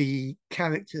 the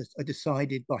characters are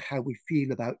decided by how we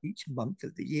feel about each month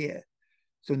of the year.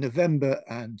 So November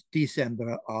and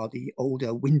December are the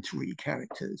older, wintry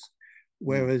characters, Hmm.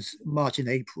 whereas March and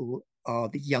April are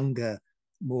the younger,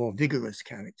 more vigorous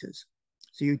characters.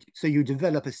 So you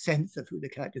develop a sense of who the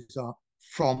characters are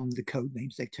from the code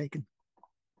names they've taken.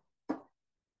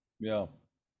 Yeah.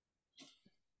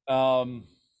 Um,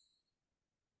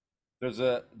 there's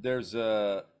a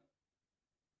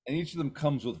and each of them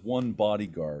comes with one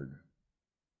bodyguard.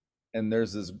 And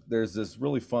there's this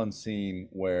really fun scene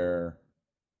where,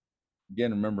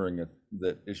 again, remembering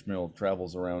that Ishmael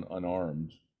travels around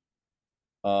unarmed.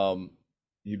 Um,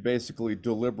 he basically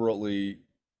deliberately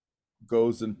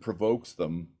goes and provokes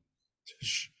them to,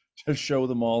 to show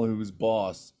them all who's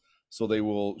boss, so they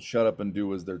will shut up and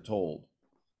do as they're told.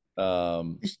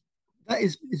 Um, That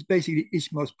is basically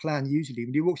Ishmael's plan usually.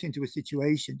 When he walks into a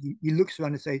situation, he looks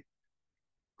around and says,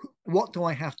 what do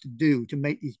I have to do to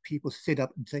make these people sit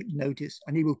up and take notice?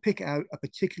 And he will pick out a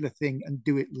particular thing and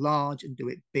do it large and do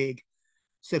it big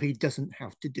so he doesn't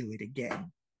have to do it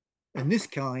again. And this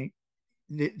guy,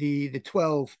 the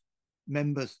 12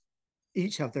 members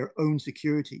each have their own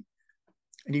security.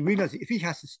 And he realizes if he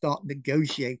has to start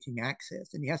negotiating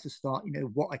access and he has to start,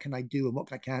 what can I do and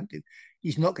what I can't do,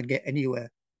 he's not going to get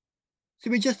anywhere.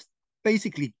 So he just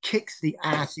basically kicks the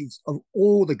asses of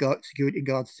all the security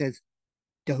guards, says,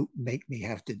 don't make me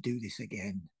have to do this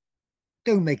again.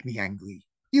 Don't make me angry.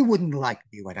 You wouldn't like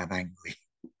me when I'm angry.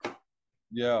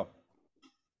 yeah.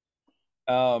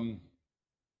 Um,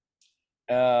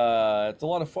 it's a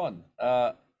lot of fun.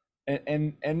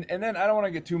 And then I don't want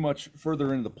to get too much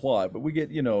further into the plot, but we get,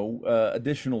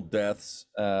 additional deaths.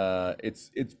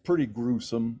 It's pretty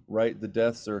gruesome, right? The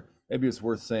deaths are, maybe it's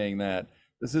worth saying that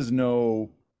this is no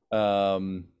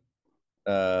um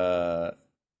uh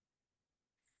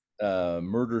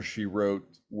Murder She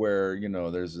Wrote, where,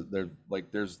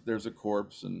 there's a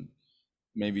corpse, and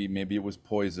maybe it was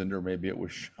poisoned, or maybe it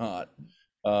was shot.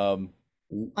 Um,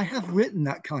 I have written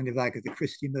that kind of Agatha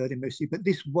Christie murder mystery, but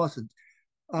this wasn't.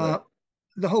 right. Uh,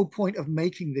 the whole point of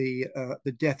making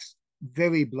the deaths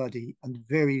very bloody and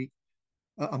very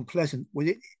unpleasant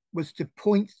was to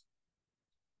point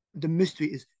the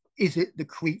mystery is it the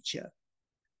creature?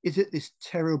 Is it this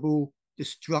terrible,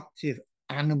 destructive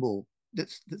animal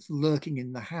that's lurking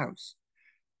in the house?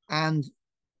 And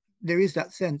there is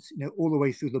that sense, all the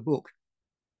way through the book.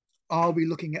 Are we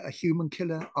looking at a human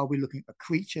killer? Are we looking at a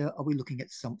creature? Are we looking at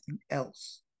something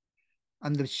else?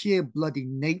 And the sheer bloody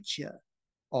nature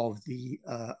of the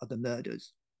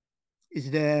murders is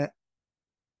there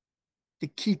to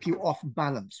keep you off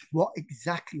balance. What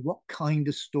kind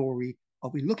of story are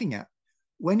we looking at?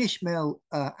 When Ishmael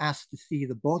asked to see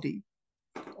the body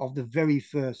of the very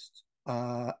first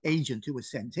agent who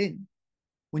was sent in,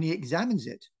 when he examines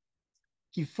it,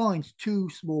 he finds two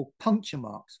small puncture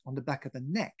marks on the back of the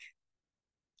neck.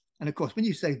 And of course, when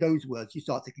you say those words, you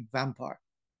start thinking vampire.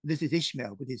 This is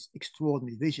Ishmael with his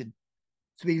extraordinary vision.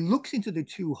 So he looks into the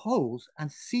two holes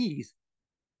and sees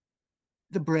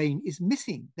the brain is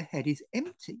missing, the head is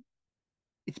empty.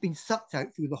 It's been sucked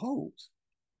out through the holes.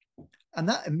 And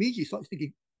that immediately starts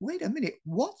thinking, wait a minute,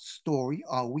 what story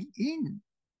are we in?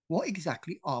 What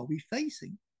exactly are we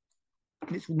facing?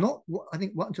 And it's not what I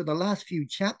think what until the last few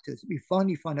chapters we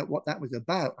finally find out what that was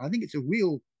about. I think it's a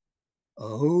real,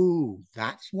 oh,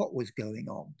 that's what was going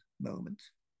on moment.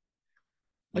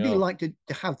 I do Yeah. like to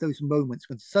have those moments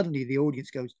when suddenly the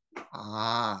audience goes,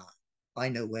 ah, I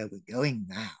know where we're going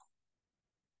now.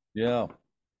 Yeah.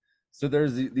 So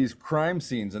there's these crime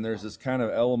scenes, and there's this kind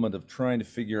of element of trying to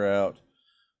figure out,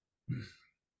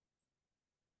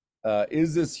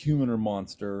 is this human or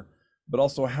monster? But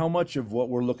also, how much of what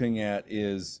we're looking at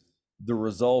is the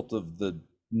result of the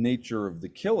nature of the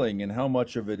killing, and how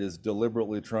much of it is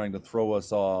deliberately trying to throw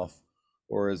us off,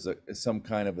 or is some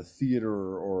kind of a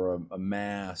theater or a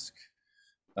mask?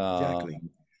 Exactly. Um,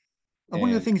 And one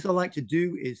of the and things I like to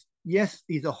do is, yes,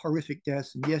 these are horrific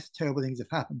deaths, and yes, terrible things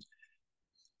have happened.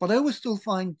 But I always still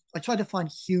I try to find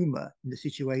humor in the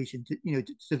situation,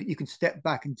 so that you can step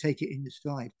back and take it in the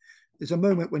stride. There's a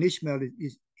moment when Ishmael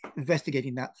is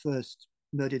investigating that first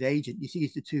murdered agent. You see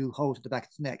the two holes at the back of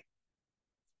his neck,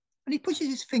 and he pushes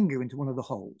his finger into one of the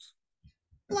holes,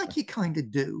 like you kind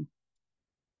of do,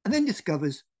 and then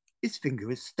discovers his finger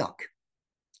is stuck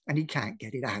and he can't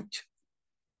get it out.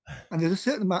 And there's a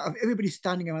certain amount of everybody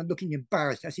standing around looking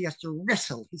embarrassed as he has to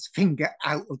wrestle his finger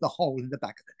out of the hole in the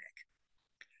back of the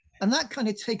neck. And that kind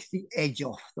of takes the edge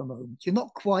off the moment. You're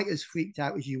not quite as freaked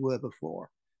out as you were before.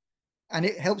 And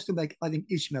it helps to make, I think,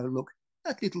 Ishmael look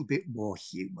a little bit more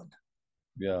human.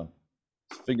 yeah,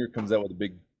 his finger comes out with a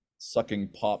big sucking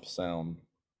pop sound.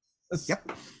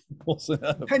 Yep. Pulls it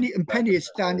out And of the back Penny of is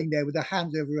standing there with her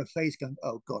hands over her face going,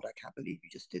 oh, God, I can't believe you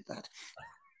just did that.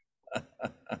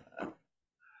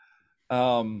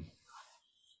 Um,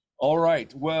 all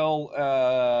right. Well,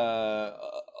 a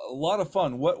lot of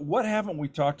fun. What haven't we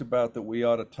talked about that we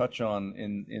ought to touch on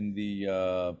in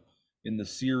the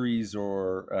series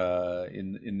or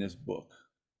in this book?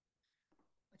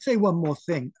 I'd say one more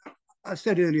thing. I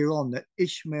said earlier on that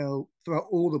Ishmael, throughout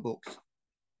all the books,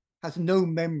 has no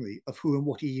memory of who and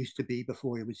what he used to be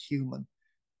before he was human.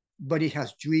 But he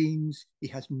has dreams, he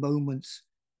has moments,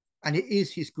 and it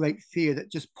is his great fear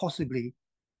that just possibly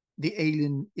the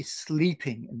alien is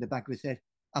sleeping in the back of his head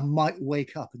and might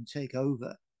wake up and take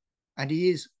over. And he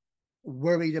is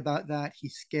worried about that.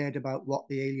 He's scared about what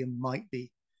the alien might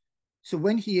be. So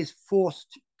when he is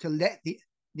forced to let the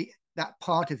that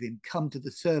part of him come to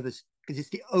the surface, because it's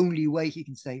the only way he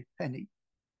can save Penny,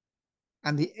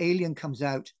 and the alien comes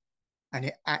out and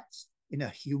it acts in a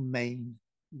humane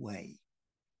way.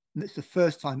 And it's the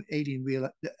first time alien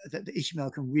that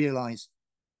Ishmael can realize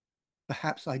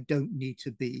perhaps I don't need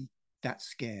to be that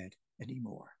scared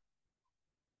anymore.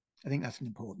 I think that's an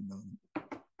important moment.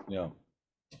 Yeah.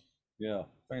 Yeah.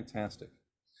 Fantastic.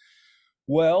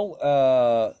 Well,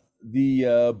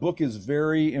 the book is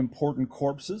Very Important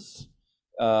Corpses,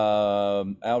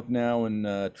 out now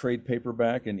in trade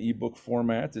paperback and ebook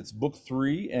format. It's book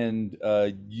 3, and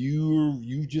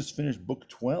you just finished book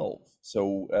 12.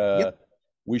 So Yep,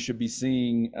 we should be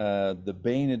seeing the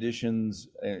Bain editions,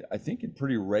 I think, in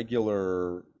pretty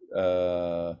regular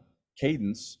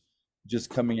cadence,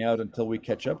 just coming out until we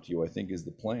catch up to you, I think is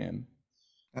the plan.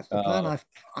 that's the plan. Uh,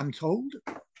 I'm told.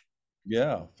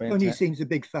 yeah, Tony fantastic. seems a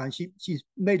big fan. She's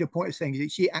made a point of saying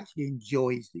that she actually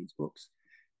enjoys these books,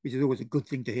 which is always a good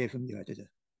thing to hear from your editor.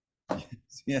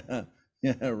 Yeah,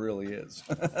 yeah, it really is.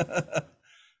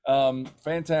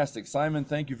 Fantastic. Simon,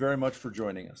 thank you very much for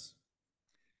joining us.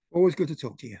 Always good to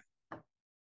talk to you.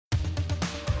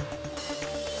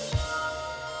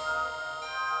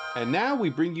 And now we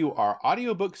bring you our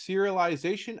audiobook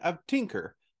serialization of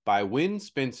Tinker by Win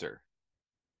Spencer.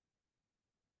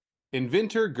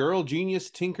 Inventor girl genius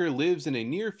Tinker lives in a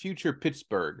near-future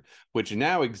Pittsburgh, which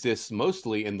now exists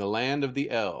mostly in the land of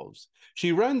the elves.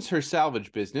 She runs her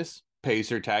salvage business, pays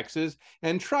her taxes,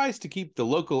 and tries to keep the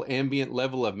local ambient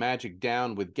level of magic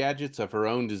down with gadgets of her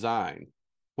own design.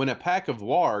 When a pack of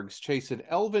wargs chase an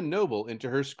elven noble into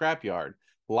her scrapyard,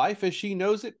 life as she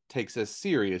knows it takes a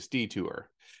serious detour.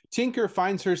 Tinker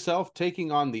finds herself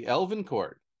taking on the Elven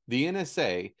Court, the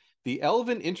NSA, the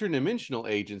Elven Interdimensional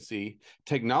Agency,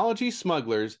 technology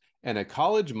smugglers, and a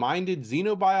college-minded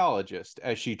xenobiologist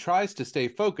as she tries to stay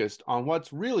focused on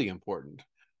what's really important,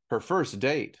 her first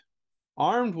date.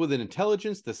 Armed with an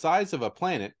intelligence the size of a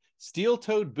planet,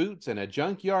 steel-toed boots, and a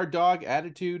junkyard dog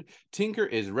attitude, Tinker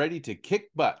is ready to kick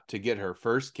butt to get her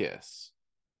first kiss.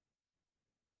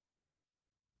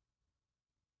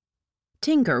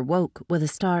 Tinker woke with a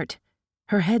start.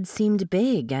 Her head seemed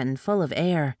big and full of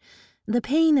air. The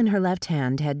pain in her left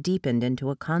hand had deepened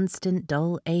into a constant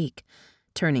dull ache.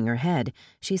 Turning her head,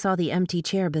 she saw the empty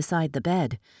chair beside the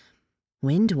bed.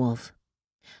 Windwolf.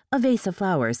 A vase of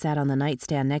flowers sat on the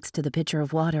nightstand next to the pitcher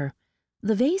of water.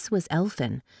 The vase was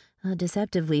elfin, a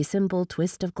deceptively simple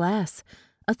twist of glass,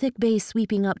 a thick base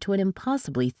sweeping up to an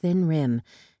impossibly thin rim,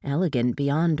 elegant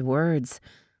beyond words.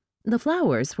 The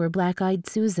flowers were black-eyed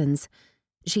Susans.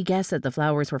 She guessed that the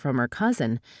flowers were from her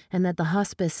cousin and that the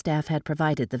hospice staff had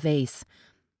provided the vase.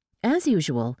 As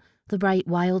usual, the bright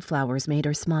wildflowers made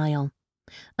her smile.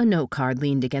 A note card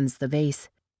leaned against the vase,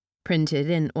 printed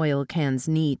in oil can's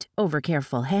neat,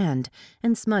 over-careful hand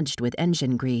and smudged with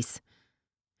engine grease.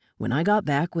 When I got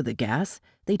back with the gas,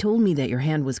 they told me that your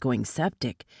hand was going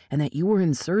septic and that you were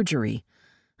in surgery.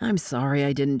 I'm sorry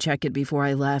I didn't check it before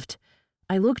I left.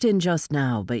 I looked in just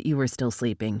now, but you were still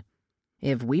sleeping.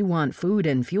 If we want food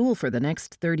and fuel for the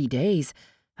next 30 days,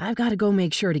 I've got to go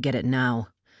make sure to get it now.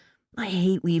 I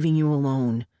hate leaving you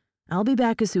alone. I'll be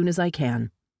back as soon as I can.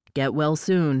 Get well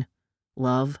soon.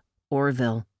 Love,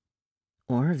 Orville.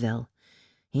 Orville.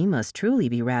 He must truly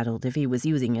be rattled if he was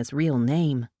using his real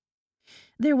name.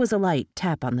 There was a light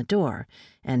tap on the door,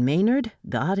 and Maynard,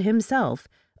 God himself,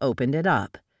 opened it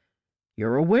up.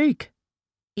 "You're awake."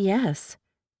 "Yes."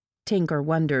 Tinker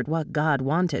wondered what God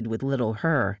wanted with little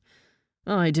her.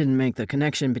 "I didn't make the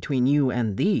connection between you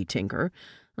and the Tinker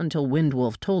until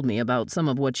Windwolf told me about some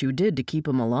of what you did to keep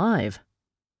him alive."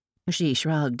 She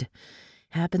shrugged.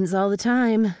 "Happens all the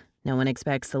time. No one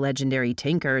expects the legendary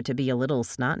Tinker to be a little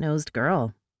snot-nosed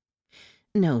girl."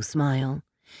 No smile.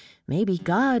 Maybe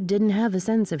God didn't have a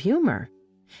sense of humor.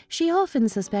 She often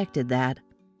suspected that.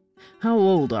 "How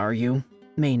old are you?"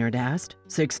 Maynard asked.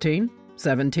 16?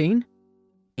 17?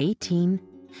 18.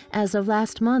 As of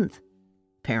last month.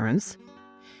 "Parents?"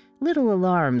 Little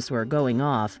alarms were going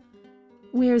off.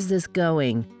 "Where's this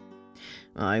going?"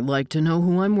 "I like to know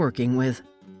who I'm working with."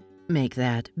 Make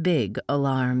that big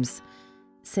alarms.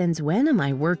 "Since when am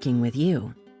I working with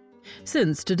you?"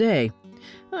 "Since today.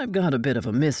 I've got a bit of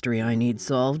a mystery I need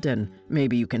solved, and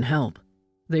maybe you can help.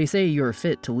 They say you're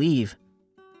fit to leave."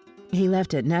 He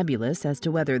left it nebulous as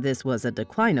to whether this was a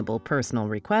declinable personal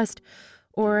request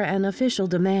or an official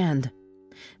demand.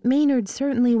 Maynard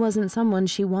certainly wasn't someone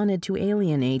she wanted to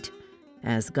alienate.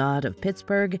 As God of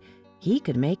Pittsburgh, he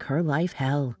could make her life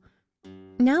hell.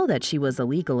 Now that she was a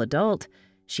legal adult,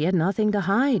 she had nothing to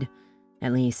hide.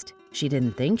 At least, she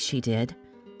didn't think she did.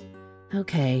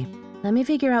 "Okay, let me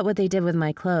figure out what they did with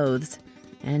my clothes,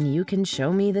 and you can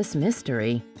show me this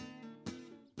mystery."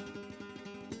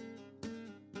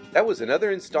 That was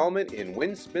another installment in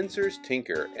Win Spencer's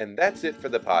Tinker, and that's it for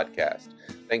the podcast.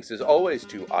 Thanks as always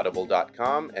to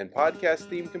Audible.com and podcast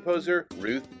theme composer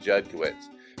Ruth Judkowitz.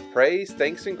 Praise,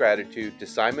 thanks, and gratitude to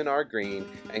Simon R. Green,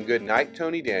 and good night,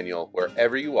 Tony Daniel,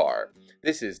 wherever you are.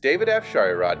 This is David F.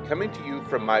 Sharirod coming to you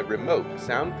from my remote,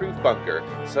 soundproof bunker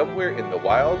somewhere in the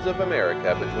wilds of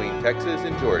America between Texas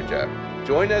and Georgia.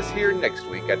 Join us here next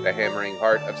week at the hammering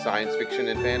heart of science fiction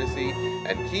and fantasy,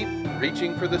 and keep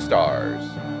reaching for the stars.